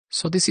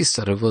So this is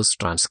the reverse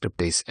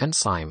transcriptase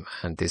enzyme,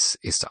 and this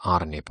is the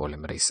RNA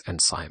polymerase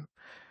enzyme.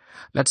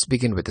 Let's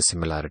begin with the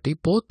similarity.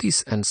 Both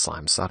these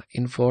enzymes are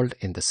involved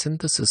in the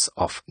synthesis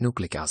of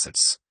nucleic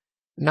acids.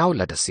 Now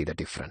let us see the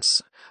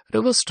difference.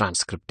 Reverse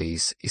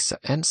transcriptase is an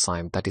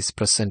enzyme that is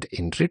present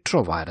in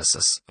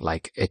retroviruses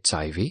like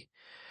HIV,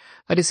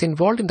 that is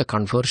involved in the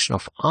conversion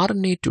of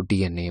RNA to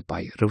DNA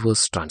by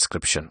reverse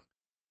transcription.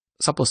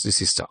 Suppose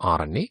this is the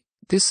RNA.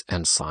 This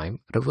enzyme,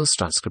 reverse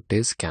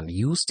transcriptase, can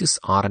use this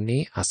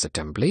RNA as a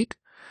template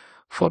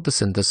for the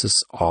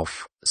synthesis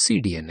of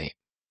cDNA.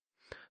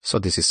 So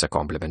this is a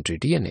complementary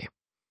DNA.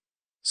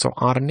 So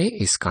RNA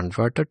is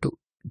converted to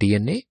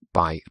DNA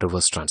by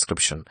reverse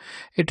transcription.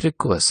 It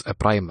requires a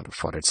primer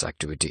for its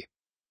activity.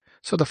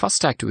 So the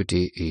first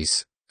activity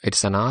is,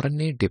 it's an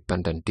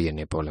RNA-dependent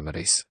DNA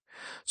polymerase.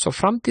 So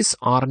from this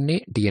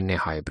RNA-DNA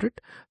hybrid,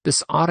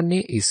 this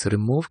RNA is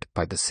removed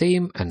by the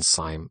same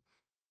enzyme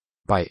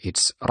by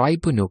its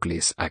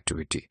ribonuclease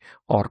activity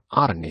or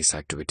RNase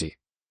activity.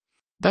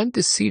 Then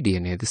this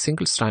cDNA, the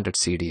single-stranded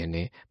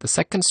cDNA, the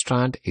second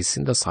strand is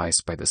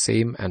synthesized by the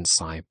same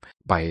enzyme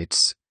by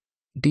its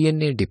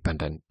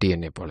DNA-dependent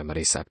DNA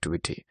polymerase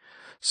activity.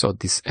 So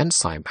this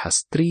enzyme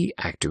has three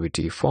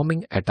activity,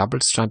 forming a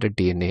double-stranded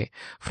DNA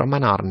from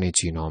an RNA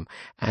genome,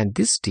 and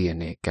this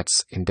DNA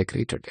gets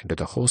integrated into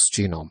the host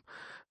genome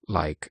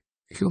like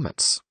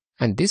humans.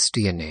 And this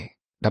DNA,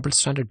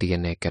 double-stranded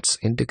DNA, gets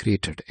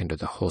integrated into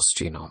the host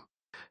genome.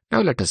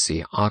 Now let us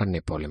see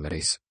RNA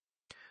polymerase.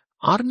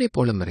 RNA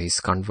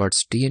polymerase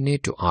converts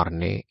DNA to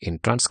RNA in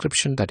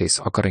transcription that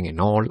is occurring in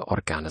all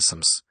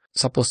organisms.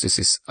 Suppose this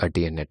is a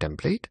DNA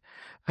template,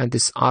 and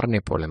this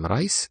RNA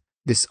polymerase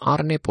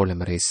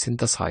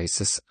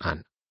synthesizes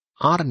an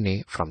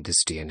RNA from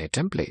this DNA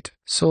template.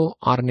 So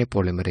RNA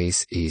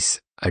polymerase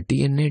is a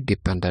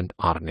DNA-dependent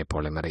RNA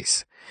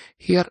polymerase.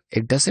 Here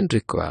it doesn't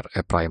require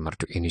a primer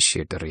to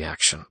initiate the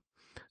reaction.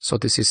 So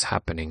this is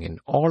happening in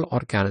all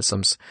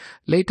organisms.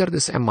 Later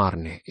this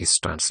mRNA is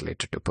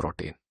translated to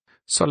protein.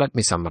 So let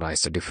me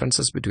summarize the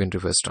differences between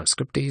reverse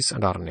transcriptase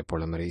and RNA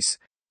polymerase.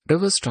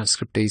 Reverse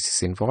transcriptase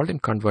is involved in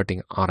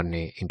converting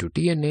RNA into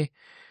DNA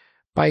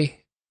by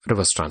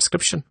reverse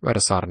transcription,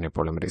 whereas RNA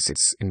polymerase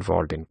is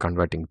involved in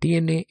converting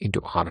DNA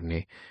into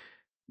RNA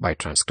by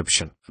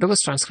transcription.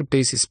 Reverse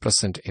transcriptase is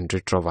present in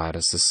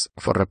retroviruses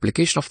for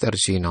replication of their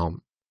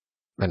genome,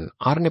 when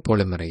RNA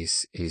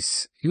polymerase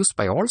is used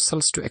by all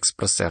cells to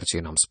express their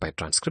genomes by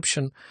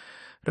transcription.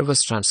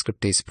 Reverse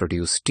transcriptase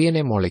produces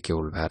DNA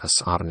molecule,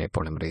 whereas RNA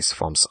polymerase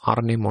forms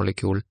RNA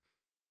molecule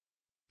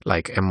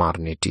like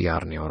mRNA,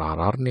 tRNA or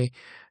rRNA.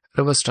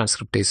 Reverse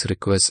transcriptase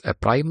requires a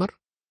primer,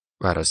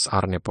 whereas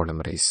RNA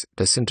polymerase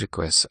doesn't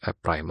require a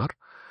primer.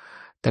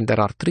 Then there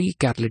are three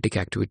catalytic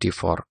activity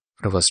for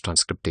reverse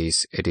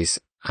transcriptase. It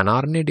is an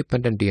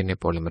RNA-dependent DNA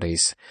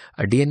polymerase,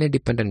 a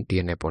DNA-dependent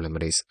DNA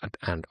polymerase,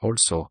 and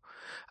also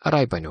a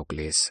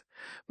ribonuclease.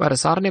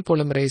 Whereas RNA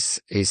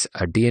polymerase is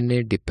a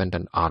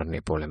DNA-dependent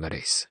RNA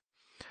polymerase.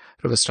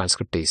 Reverse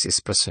transcriptase is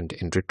present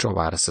in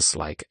retroviruses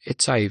like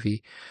HIV,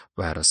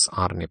 whereas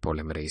RNA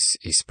polymerase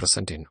is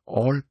present in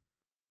all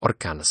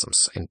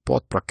organisms in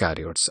both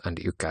prokaryotes and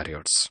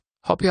eukaryotes.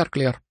 Hope you are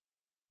clear.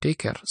 Take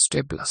care.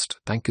 Stay blessed.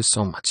 Thank you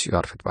so much. You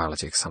are with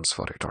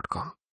biologyexamsforyou.com.